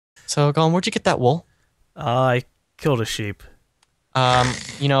So, GaLm, where'd you get that wool? I killed a sheep.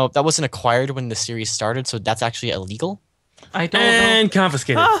 You know, that wasn't acquired when the series started, so that's actually illegal. I don't know. And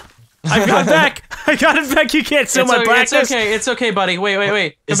confiscated. Ah, I got it back. I got it back. You can't steal my blackness. It's okay, buddy.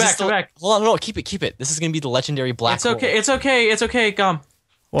 Wait. Come back. Hold on, no, keep it. This is gonna be the legendary black It's okay, it's okay, GaLm.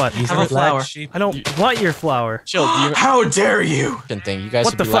 What? Have a flower. I don't want your flower. Chill, How dare you? thing. You guys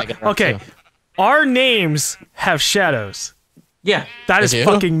What should the be fuck? like Okay, our names have shadows. Yeah. That is do?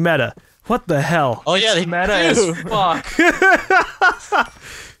 fucking meta. What the hell? Oh yeah, they Meta as do. fuck.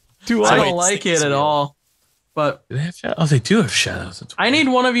 Do I I? don't like it at all. But Do they have shadows? Oh, they do have shadows. That's I need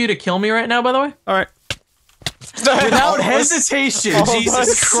one of you to kill me right now, by the way. All right. Without hesitation.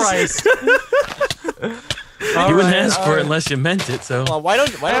 Jesus Christ. You wouldn't ask for it unless you meant it. So Well, why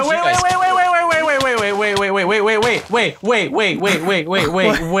don't you guys?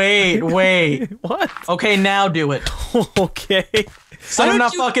 Wait. What? Okay, now do it. Okay. So I'm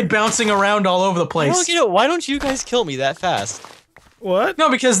not fucking bouncing around all over the place. Why don't you guys kill me that fast? What? No,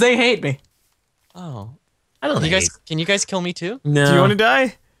 because they hate me. Oh, I don't think. can you guys kill me too? No. Do you want to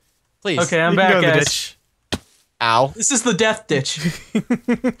die? Please. Okay, I'm You can back, go in the guys. ditch. Ow. This is the death ditch.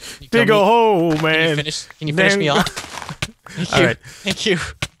 Dig a hole, Can you man. finish me off? Thank you. All right. Thank you.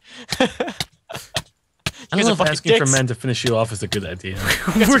 I don't know if fucking asking for dicks. men to finish you off is a good idea.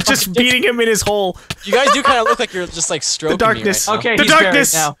 We're just beating him in his hole. You guys do kind of look like you're just like stroking darkness. me right now. Okay, The he's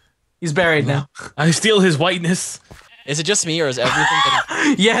darkness. buried now. He's buried now. I steal his whiteness. Is it just me or is everything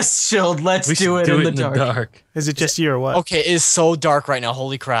getting... Yes, Shield, let's We do should it do in it the dark. Is it just you or what? Okay, it is so dark right now.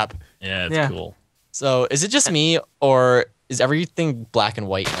 Holy crap. Yeah, it's Yeah. cool. So, is it just me or is everything black and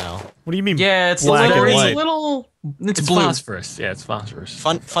white now? What do you mean? Yeah, it's Black and white. It's It's blue. phosphorus. Yeah, it's phosphorus.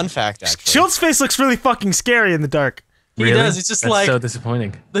 Fun fact, actually. Shield's face looks really fucking scary in the dark. He Really? does. It's just That's like so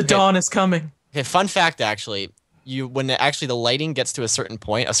disappointing. the dawn is coming. Okay, fun fact, actually. When the lighting gets to a certain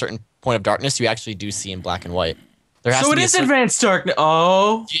point of darkness, you actually do see in black and white. There has So to it be a is certain- advanced darkness.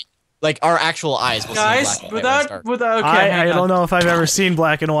 Oh, like our actual eyes will guys, see in black and white when it's dark. okay, I don't know if I've ever seen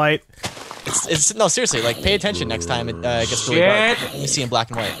black and white. No, seriously, like pay attention next time it gets really dark. You see in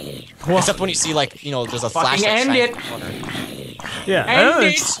black and white. Except when you see like, there's a flash. end it. Yeah. I And don't know,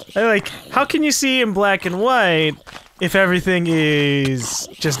 it's- I like, how can you see in black and white if everything is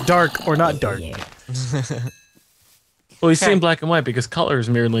just dark or not dark? Well, you see in black and white because color is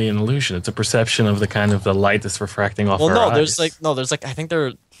merely an illusion. It's a perception of the kind of the light that's refracting off our eyes. there's like I think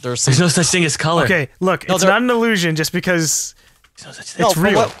there's There's no such thing as color. Okay, look, No, it's there- not an illusion just because There's no such thing. it's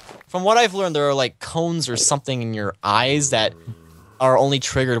real. From what I've learned, there are like cones or something in your eyes that are only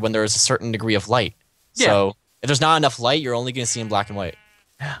triggered when there is a certain degree of light. Yeah. So if there's not enough light, you're only going to see in black and white.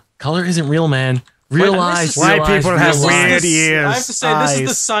 Color isn't real, man. Real Wait, eyes. this is- real White eyes, people real have eyes. weird ears. I have to say, this is the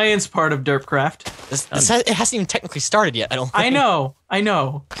eyes. science part of DerpCraft. It hasn't even technically started yet. I don't. I think.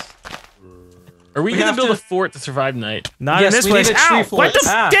 know. Are we We gonna have build to- a fort to survive night? Not Yes, in this we place. need a tree Ow! fort. What the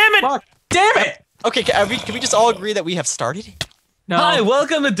Ah, damn it! fuck. Damn it! Okay, can we just all agree that we have started? No. Hi,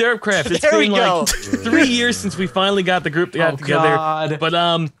 welcome to DerpCraft. It's There we been go. like 3 years since we finally got the group Oh, together. God. But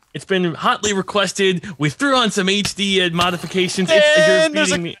it's been hotly requested. We threw on some HD modifications. You're And there's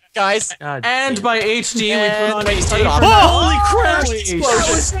beating me. guys. God. And by HD, we put on wait, a start it off. Holy crap!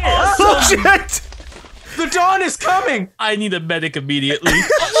 Oh shit! The dawn is coming! I need a medic immediately.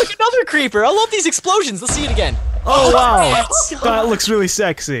 Oh, look, another creeper. I love these explosions. Let's see it again. Oh wow! Yes. That looks really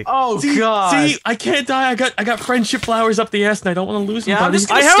sexy. Oh, See, God. see, I can't die. I got friendship flowers up the ass, and I don't want to lose them. Yeah, I'm buddy. just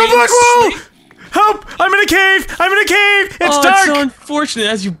gonna I have stay a black in wall! Help! I'm in a cave! I'm in a cave! It's Oh, dark! it's so unfortunate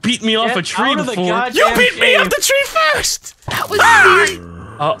as you beat me off Get a tree out of the before. goddamn You beat me cave. off the tree first!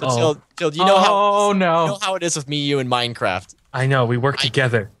 Uh-oh. Jill, do you know Oh, you no. know how it is with me, you, in Minecraft? I know, we work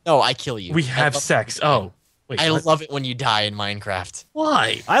together. No, I kill you. We have sex. Oh. Wait, I what? love it when you die in Minecraft.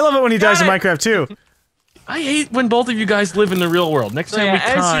 Why? I love it when he dies in Minecraft too. I hate when both of you guys live in the real world. Next So, time yeah, we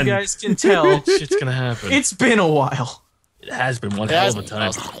as con, you guys can tell, shit's gonna happen. it's been a while. It has been one It hell has of a been time.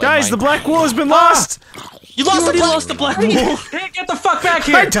 awesome to play Guys, the Minecraft. black wool has been lost! You lost the black. lost the black wool. Hey, get the fuck back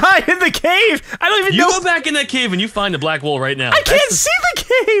I here! died in the cave! I don't even You know. go back in that cave and you find the black wool right now. I can't see the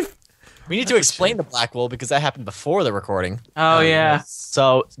cave! We need to explain the black wool because that happened before the recording. Oh, yeah.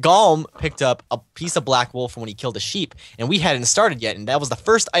 So GaLm picked up a piece of black wool from when he killed a sheep, and we hadn't started yet, and that was the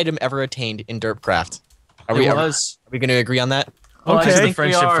first item ever attained in DerpCraft. Are we going to agree on that? Well, I Okay. just The think we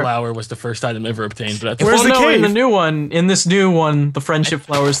friendship are. flower was the first item ever obtained, but I think Where's Well, the no, in cave? the new one, in this new one, the friendship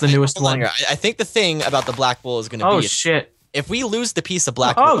flower is the newest Hold on one. here. I think the thing about the black wool is going to Oh, be shit. if we lose the piece of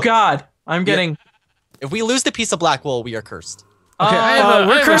black wool. Oh, God. I'm getting... If we lose the piece of black wool, we are cursed. Okay, I have a-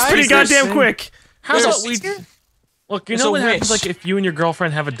 We're cursed I pretty have a goddamn question. quick. how There's about a we? six here? Look, you know what happens like if you and your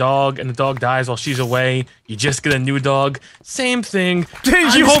girlfriend have a dog and the dog dies while she's away, you just get a new dog? Same thing.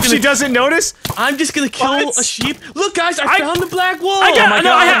 You hope she doesn't notice? I'm just gonna kill a sheep. Look, guys, I found the black wool.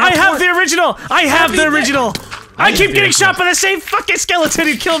 I have the original. I have the original. I keep getting shot by the same fucking skeleton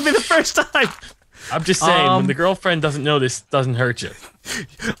who killed me the first time. I'm just saying, when the girlfriend doesn't notice, it doesn't hurt you.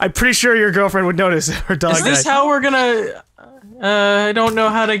 I'm pretty sure your girlfriend would notice her dog died. Is this how we're gonna... I don't know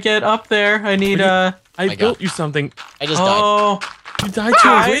how to get up there. I need, I built you something. I just died. You died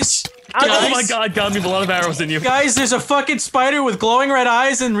too. Oh my god, got me a lot of arrows in you. Guys, there's a fucking spider with glowing red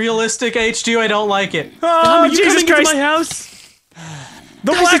eyes and realistic HQ. I don't like it. Oh, you Jesus coming Christ. into my house?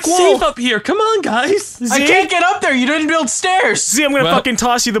 The guys, black it's wall. safe up here. Come on, guys. Z? I can't get up there. You didn't build stairs. Z, I'm gonna fucking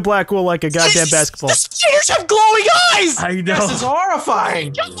toss you the black wool like a goddamn basketball. The spiders have glowing eyes! I know. This is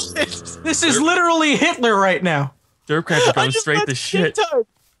horrifying. This is literally Hitler right now. DerpCraft are going straight to shit.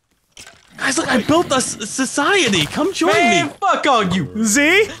 Guys, look, I built a society. Come join me. Fuck all you. Z?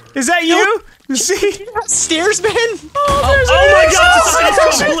 Is that you? Z? Stairs, man?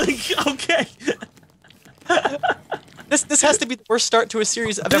 Oh my god, okay. This has to be the worst start to a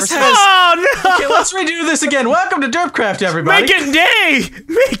series I've ever seen. Oh no! Okay, let's redo this again. Welcome to DerpCraft, everybody. Make it day!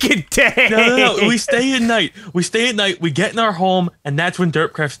 Make it day! No. We stay at night. We get in our home, and that's when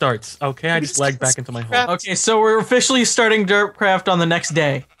DerpCraft starts. Okay, I just lagged back into my home. Okay, so we're officially starting DerpCraft on the next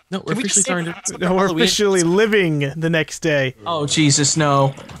day. No, we're officially starting to... No, we're officially living the next day. Oh, Jesus,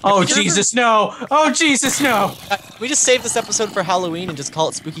 no. Oh, Jesus, no. Oh, Jesus, no. Can we just save this episode for Halloween and just call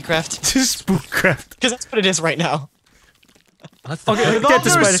it SpookyCraft? Spookcraft. Because that's what it is right now. Okay, with all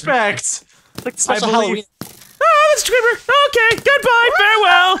due respect, Like special Halloween. Oh, that's Screamer. Okay, goodbye,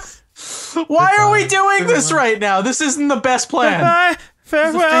 farewell. why are we doing this right now? This isn't the best plan. Goodbye, It's a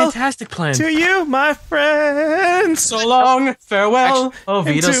farewell fantastic plan. to you, my friends. So long, farewell. Oh,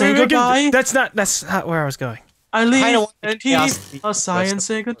 Vito, say goodbye. That's not where I was going. I Kinda leave want and chaos. he, a sigh and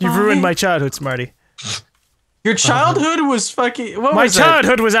say goodbye. You've ruined my childhood, Smarty. Your childhood was fucking. What My was that?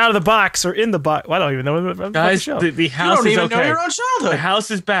 childhood was out of the box or in the box. Well, I don't even know what the Guys, show. the You house don't is even okay. know your own childhood. The house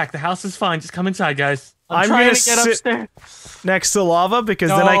is back. The house is fine. Just come inside, guys. I'm gonna trying to get sit upstairs. next to lava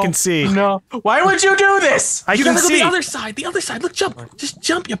because then I can see. No. Why would you do this? I You can gotta go see. the other side. The other side. Look, jump. Just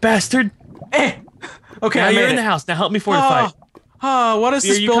jump, you bastard. Eh. Okay, Now I you're made in the it. house. Now help me fortify. What is Are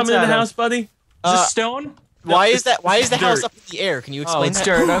this you built coming in out the of? house, buddy? Is this stone? Why is the house dirt. up in the air? Can you Oh, explain it's that?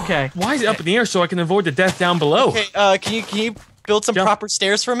 dirt. Okay. Why is it up in the air so I can avoid the death down below? Okay, can you build some Jump. proper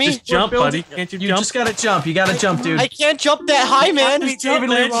stairs for me? Just jump, building- buddy. Can't you You jump? just gotta jump. You gotta jump, dude. I can't jump that high, man. David jump, Lee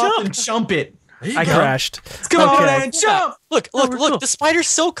man, Roth jump. and jump it. There you I go. crashed. Come on Okay. and jump. Look, we're cool. the spider's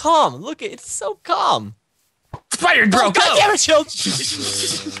so calm. Look, it's so calm. Spider bro, Oh, go! God damn it, Chill.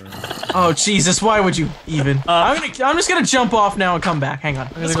 Oh Jesus! Why would you even? I'm just gonna jump off now and come back. Hang on.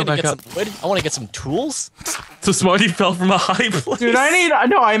 I'm just go gonna back get up. some wood. I want to get some tools. So Smarty fell from a high place. Dude,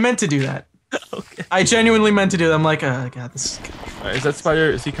 I meant to do that. Okay. I genuinely meant to do that. I'm like, oh god, this. Alright, is that spider?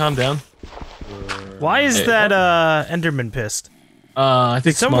 Is he calmed down? Why is that Enderman pissed? I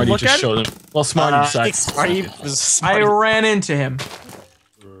think someone Smarty look just at showed him. Well, Smarty I decided. think Smarty was I Smarty. ran into him.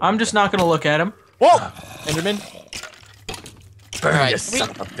 I'm just not gonna look at him. Whoa, Enderman. Burn, Alright, you can we- son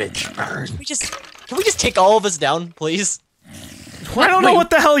of a bitch. Burn. Can we just take all of us down, please? I don't know Wait. what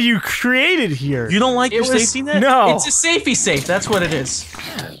the hell you created here. You don't like It your was- safety net? No. It's a safety safe. That's what it is.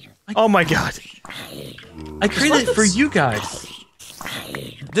 Oh my god. I created it for you guys.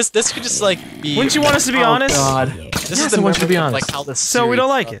 This could just like be. Wouldn't you want us to be honest? God. This Yes, is the I want you to be memory of, honest. Like how this. So we don't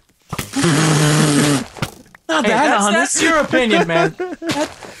like it. Not Hey, that honest. that's your opinion, man.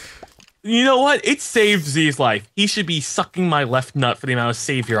 You know what? It saved Z's life. He should be sucking my left nut for the amount of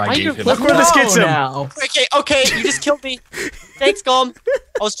savior I gave him. Look where this gets him. Now. Okay, you just killed me. Thanks, GaLm.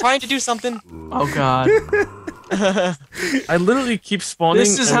 I was trying to do something. Oh god. I literally keep spawning.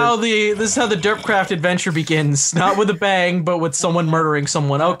 This is how the DerpCraft adventure begins. Not with a bang, but with someone murdering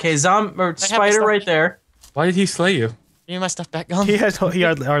someone. Okay, spider stuff? right there. Why did he slay you? Give me my stuff back, GaLm. He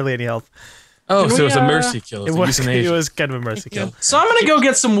had hardly any health. Oh, Can so we, it was a mercy kill. It It was, euthanasia. kind of a mercy kill. So I'm gonna go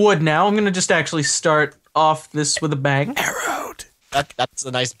get some wood now. I'm gonna just actually start off this with a bang. Arrowed. That's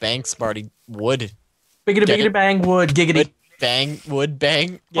a nice bang, Smarty. Wood. Biggity Get biggity it? bang wood giggity. Wood. Bang. Wood.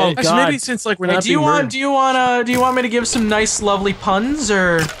 Bang. Get Oh, it? God. Actually, maybe since like we're Hey, not do you being want murdered- do you want me to give some nice lovely puns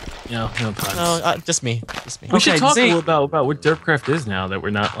or? No puns. No, just me. Just me. We should Okay, talk Z. a little about what DerpCraft is now that we're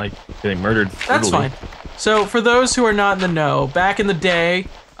not like getting murdered. That's brutally. fine. So for those who are not in the know, back in the day,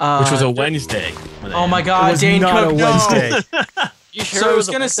 Which was a Wednesday. oh my It God, was Dane not Cook, a no. Wednesday. You sure So it I was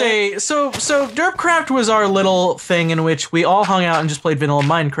a gonna Wednesday? say, so DerpCraft was our little thing in which we all hung out and just played vanilla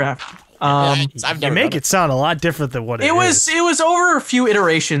Minecraft. I've You never make done it sound a lot different than what It was over a few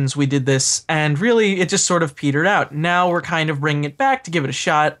iterations we did this, and really it just sort of petered out. Now we're kind of bringing it back to give it a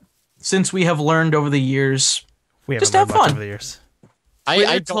shot, since we have learned over the years. We just haven't have learned much fun. over the years. I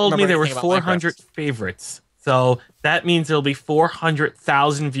don't told me remember there were anything about 400 favorites. So that means there'll be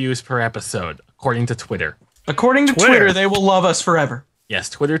 400,000 views per episode, according to Twitter. According to Twitter, they will love us forever. Yes,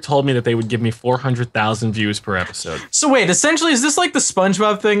 Twitter told me that they would give me 400,000 views per episode. So wait, essentially, is this like the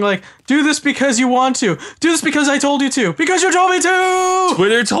SpongeBob thing? Like, do this because you want to. Do this because I told you to. Because you told me to!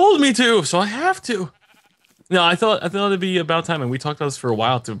 Twitter told me to, so I have to. No, I thought it'd be about time, and we talked about this for a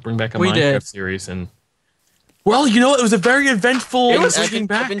while to bring back a Minecraft series, and well, you know, it was a very eventful.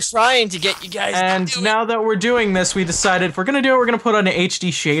 I've been trying to get you guys. And now that we're doing this, we decided if we're gonna do it, we're gonna put on an HD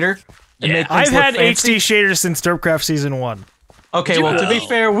shader. And make I've things look had fancy. HD shaders since DerpCraft Season 1. Okay, well, to be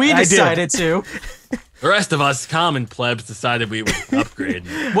fair, we decided to. The rest of us common plebs decided we would upgrade.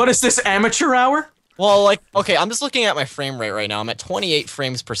 What is this, amateur hour? Well, like, okay, I'm just looking at my frame rate right now. I'm at 28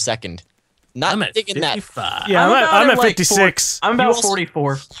 frames per second. Not I'm at thinking 55. Yeah, I'm at like 56. I'm about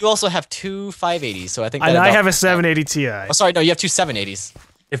 44. You also have two 580s, so I think. And that I about- have a 780 Ti. Oh, sorry, no, you have two 780s.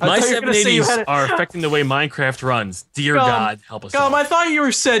 If I my thought you were gonna say you 780s had it- are affecting the way Minecraft runs, dear God, help us all. I thought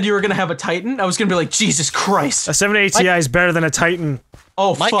you said you were gonna have a Titan. I was gonna be like, Jesus Christ. A 780 Ti is better than a Titan.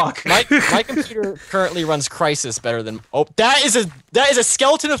 Oh, My, fuck. my computer currently runs Crisis better than. Oh, that is a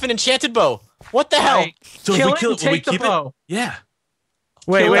skeleton with an enchanted bow. What the hell? So Kill if we it kill and it, will we take the keep bow. it? Yeah.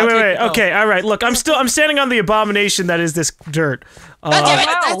 Wait. Kill it, take the Okay, all right. Look, I'm standing on the abomination that is this dirt. God damn it,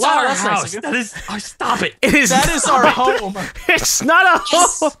 wow, that's wow, our that's nice house. of you. That is. Oh, stop it. It is. That is our home. It's not a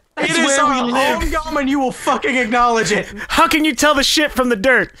home. It is our home, GaLm, and you will fucking acknowledge it. How can you tell the shit from the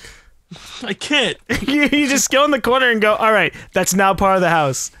dirt? I can't. You just go in the corner and go, all right, that's now part of the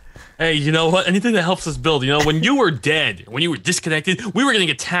house. Hey, you know what? Anything that helps us build. You know, when you were dead, when you were disconnected, we were getting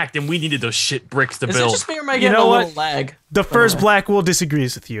attacked, and we needed those shit bricks to Is it build. just me or am I getting know a what? little lag? The first black wool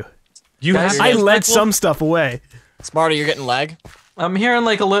disagrees with you. You have I those let black wool? some stuff away. Smarty, you're getting lag. I'm hearing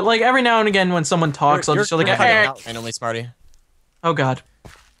like a little, like every now and again when someone talks, I'll just be like, You're cutting hey. out randomly, Smarty. Oh god.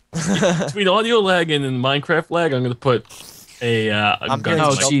 between audio lag and Minecraft lag. I'm gonna put a I'm gun. getting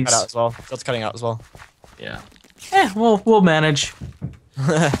Oh, Shell's jeez. cut out as well. Shell's cutting out as well. Yeah. We'll manage.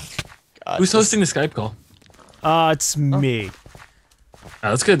 Who's hosting the Skype call? It's me.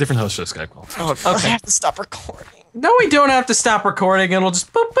 Let's get a different host for the Skype call. Oh, I have to stop recording. No, we don't have to stop recording. It'll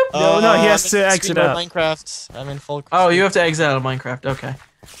just boop boop. No, he has I'm to in exit screen mode out. Minecraft. I'm in full. Oh, you have to exit out of Minecraft. Okay.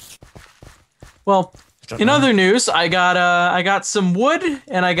 Well, in other news, I got some wood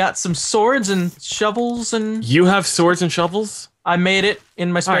and I got some swords and shovels and You have swords and shovels? I made it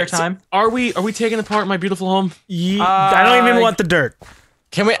in my spare Alright, so time. are we taking apart my beautiful home? I don't even want the dirt.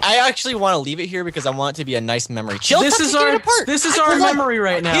 Can we? I actually want to leave it here because I want it to be a nice memory. Chill. This is our memory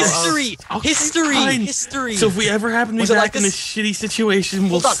right now. History. Okay, History. fine. History. So if we ever happen to be Was it back like in this? this shitty situation,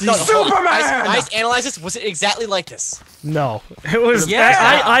 we'll Hold on, see. no, hold on. Superman! Guys, analyze this. Was it exactly like this? No, it was.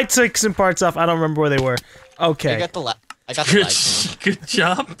 Yeah. I took some parts off. I don't remember where they were. Okay, I got the I got the Good, lag. good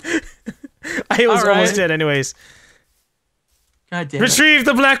job. I was All right. almost dead. Anyways, God damn it. retrieve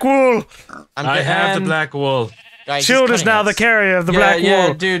the black wool. I'm I getting- have the And- black wool. guys, he's Shield is cutting now out. the carrier of the Yeah, black yeah,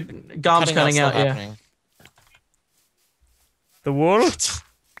 wool. dude. GaLm's cutting out. still Yeah. happening. The wool.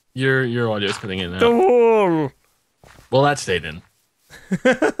 Your audio's cutting in The now. wool. Well, that stayed in.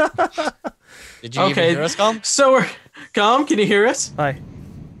 Did you Okay. even hear us, GaLm? So we're GaLm, can you hear us? Hi.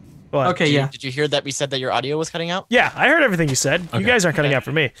 What? Okay, yeah. Did you hear that we said that your audio was cutting out? Yeah, I heard everything you said. You Okay. guys aren't cutting out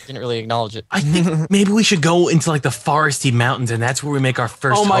for me. Didn't really acknowledge it. I think maybe we should go into like the foresty mountains, and that's where we make our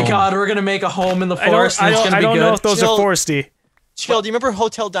first. Oh my home. god, we're gonna make a home in the I forest don't. I and it's don't. gonna I be don't good. know if those Chill. are foresty. Chill. Do you remember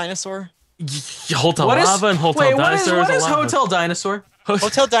Hotel Dinosaur? Hotel What is- Lava and Hotel Wait, what Dinosaur. is a lava. Hotel Dinosaur?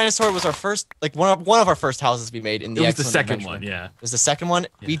 Hotel Dinosaur was our first, like one of our first houses we made in the. It was the Excellent second Adventure. one, yeah. It was the second one.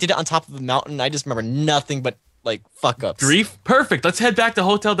 We did it on top of a mountain. I just remember nothing but like fuck ups. Grief? Perfect. Let's head back to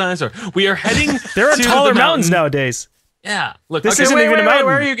Hotel Dinosaur. We are heading. There are to taller the mountains mountain. nowadays. Yeah. Look, This okay, isn't Wait, even a mountain.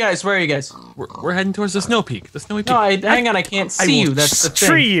 where are you guys? Where are you guys? we're heading towards the snow peak. The snowy peak. No, hang on, I can't I see will you. That's the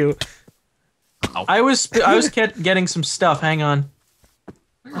tree thing. you. I was getting some stuff. Hang on.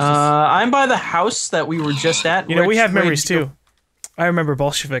 I'm by the house that we were just at. You know, we Which have way memories did you too. I remember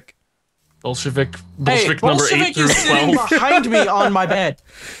Bolshevik. Bolshevik Hey, number 8 Bolshevik through is sitting 12. behind me on my bed.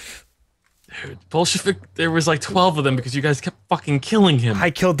 Dude, Bolshevik, there was like 12 of them because you guys kept fucking killing him. I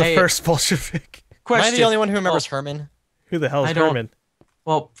killed the Hey. first Bolshevik. Am I Question. the only one who remembers Herman? Who the hell is I don't- Herman?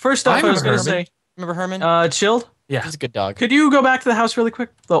 Well, first off, I was remember gonna Herman. say, Remember Herman? Chilled. Yeah. He's a good dog. Could you go back to the house really quick?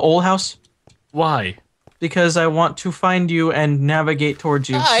 The old house? Why? Because I want to find you and navigate towards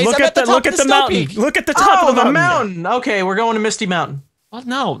you. Guys, Look I'm at the top look of at the snow mountain. peak. Look at the top Oh, of the the mountain. mountain. Okay, we're going to Misty Mountain. Oh,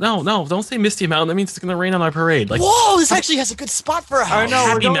 no. Don't say Misty Mountain. That means it's gonna rain on our parade. Like, whoa, this actually has a good spot for a house. I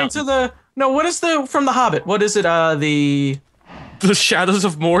know, we're going Mountain. to the... No, what is from The Hobbit? What is it, the Shadows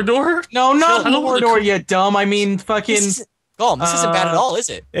of Mordor? No, not Mordor, you dumb. I mean, fucking... This isn't bad at all, is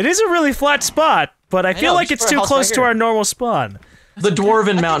it? It is a really flat spot, but I feel like just it's for a too house close right to here. our normal spawn. The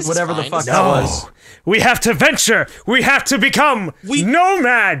Dwarven Mountain, whatever the fuck that was. We have to venture. We have to become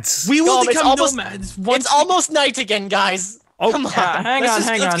nomads. We will GaLm, become nomads. It's almost night again, guys. Oh, Come on. Hang on.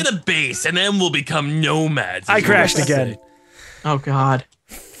 Let's get a base, and then we'll become nomads. I crashed again. Oh, God.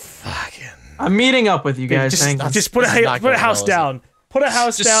 Fucking. I'm meeting up with you guys. Just put a house down. Put a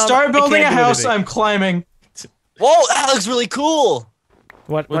house down. Just start building a house. I'm climbing. Whoa, that looks really cool.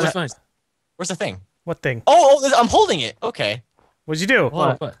 What? Where's Where's the thing? What thing? Oh, I'm holding it. Okay. What'd you do?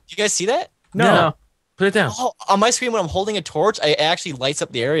 What? You guys see that? No. Put it down. Oh, on my screen when I'm holding a torch, it actually lights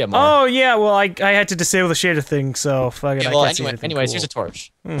up the area more. Oh yeah, well I had to disable the shader thing, so fuck it. Okay, I well, can't see anything anyways, cool. here's a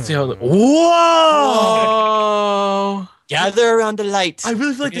torch. See how Whoa! Gather around the light. I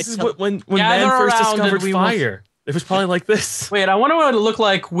really feel like this is when man Gather first around discovered and we will- fire. It was probably like this. Wait, I wonder what it would look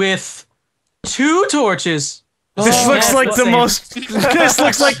like with 2 torches. This looks that's like the the same. most. This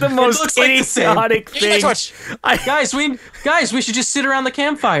looks like the most looks like the same. idiotic Give me my thing. torch. Guys, we should just sit around the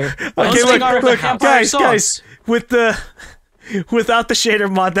campfire. Okay, look, Guys, guys, with the without the shader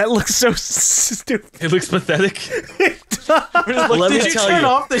mod, that looks so stupid. It looks pathetic. Did me you tell turn you.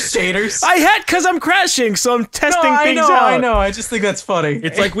 off the shaders? I had because I'm crashing, so I'm testing things out. I know. I just think that's funny.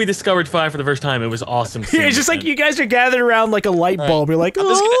 It's like we discovered fire for the first time. It was awesome. Yeah, it's just like you guys are gathered around like a light bulb. You're like, I'm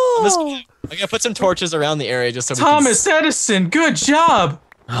oh. gonna put some torches around the area just so Thomas Edison, good job.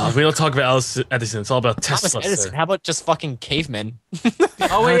 Oh, we don't talk about Edison. It's all about Tesla. Thomas Edison. How about just fucking cavemen?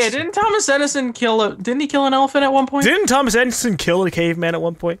 Oh wait, didn't Thomas Edison didn't he kill an elephant at one point? Didn't Thomas Edison kill a caveman at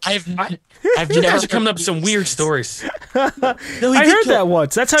one point? I've You never guys are coming up with some weird stories. No, I heard that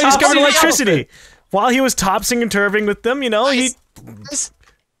once. That's how he discovered Topsing the electricity. While he was topsing and turving with them, he.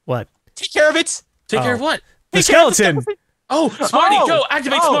 What? Take care of it. Take care of what? The skeleton. Oh, Smarty, Oh, go!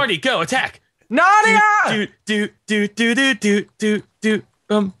 Activate oh. Smarty, go! Attack! Nadia! Do.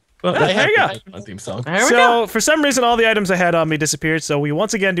 There you go. One theme song. There we go. So for some reason, all the items I had on me disappeared. So we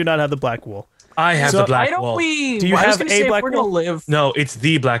once again do not have the black wool. I have So- the Why black don't wool. we? Do you I was have gonna a say if black we're gonna wool? live. No, it's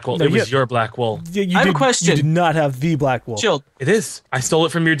the black wool. No, It was you- your black wool. You I have a did- question. You did not have the black wool. Chill. It is. I stole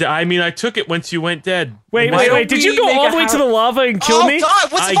it from your dad. I mean, I took it once you went dead. Wait. Why don't Did we you go make all a the way to house- the lava and kill Oh me?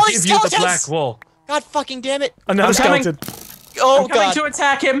 God! What's I all these give you the skeletons? black wool. God fucking damn it! Another I'm coming. skeleton. Oh I'm coming God! to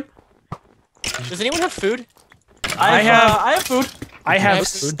attack him. Does anyone have food? I have food. I have have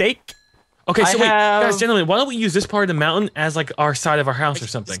food. steak. Okay, so I wait, have- guys, gentlemen, why don't we use this part of the mountain as like our side of our house or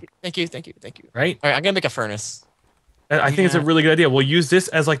something, Thank you. right? All right, I'm gonna make a furnace. I think it's a really good idea. We'll use this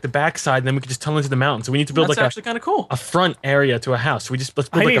as like the backside, and then we can just tunnel into the mountain. So we need to build That's like actually kind of cool. a front area to a house. So let's build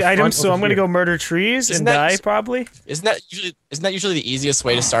I like need a front items, so over I'm gonna here. go murder trees Isn't and that- die probably. Isn't that usually the easiest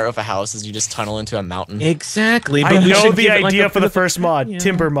way to start with a house? Is you just tunnel into a mountain? Exactly. I But we know should the give it, like, idea a for the bit of- first mod, Yeah.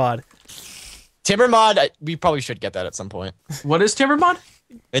 timber mod. Timber mod. We probably should get that at some point. What is timber mod?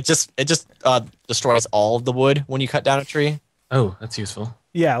 It just destroys all of the wood when you cut down a tree. Oh, that's useful.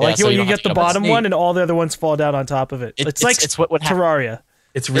 Yeah, like so you you don't have get to the go- bottom That's one neat. and all the other ones fall down on top of it. It's like it's what would happen. Terraria.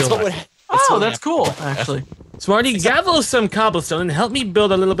 It's real. That's what would. life. Oh, that's cool. Actually, Smarty, gather some cobblestone and help me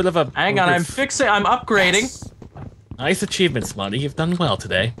build a little bit of a. hang on. I'm upgrading. Nice achievement, Smarty. You've done well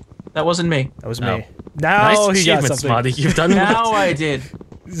today. That wasn't me. That was No. me. Now Nice he got achievement, something. Smarty. You've done well. Now I did.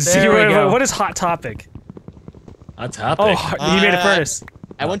 See, There we go. what is hot topic? On topic. Oh, he made a furnace.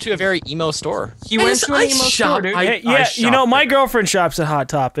 I went to a very emo store. He went to an I emo shop- store, dude. I- Yeah, you know, shopped my there. girlfriend shops at Hot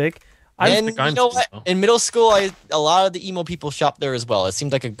Topic. And think you I'm know what? emo. In middle school, a lot of the emo people shop there as well. It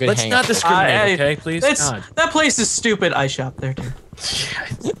seemed like a good Let's hangout. not discriminate, I- okay? Please. God. That place is stupid. I shop there too.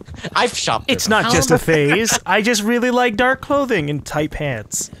 I've shopped there. It's not just a phase. I just really like dark clothing and tight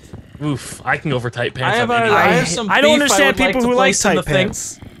pants. Oof. I can go for tight pants. I have on a- any- I have some I don't beef I understand would like people to who like place in the tight thing.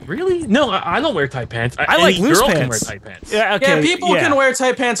 pants. Really? No, I don't wear tight pants. I like Any loose girl pants. can wear tight pants. Yeah, okay. Yeah, people can wear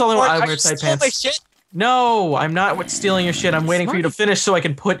tight pants all they want. I Are wear you tight stealing my pants. shit? No, I'm not stealing your shit. I'm waiting for you to finish so I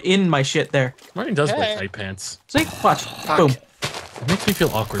can put in my shit there. Smarty does Okay. wear tight pants. See? Watch. Boom. It makes me feel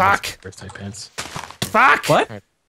awkward. Fuck. when he wears tight pants. Fuck. What? Alright.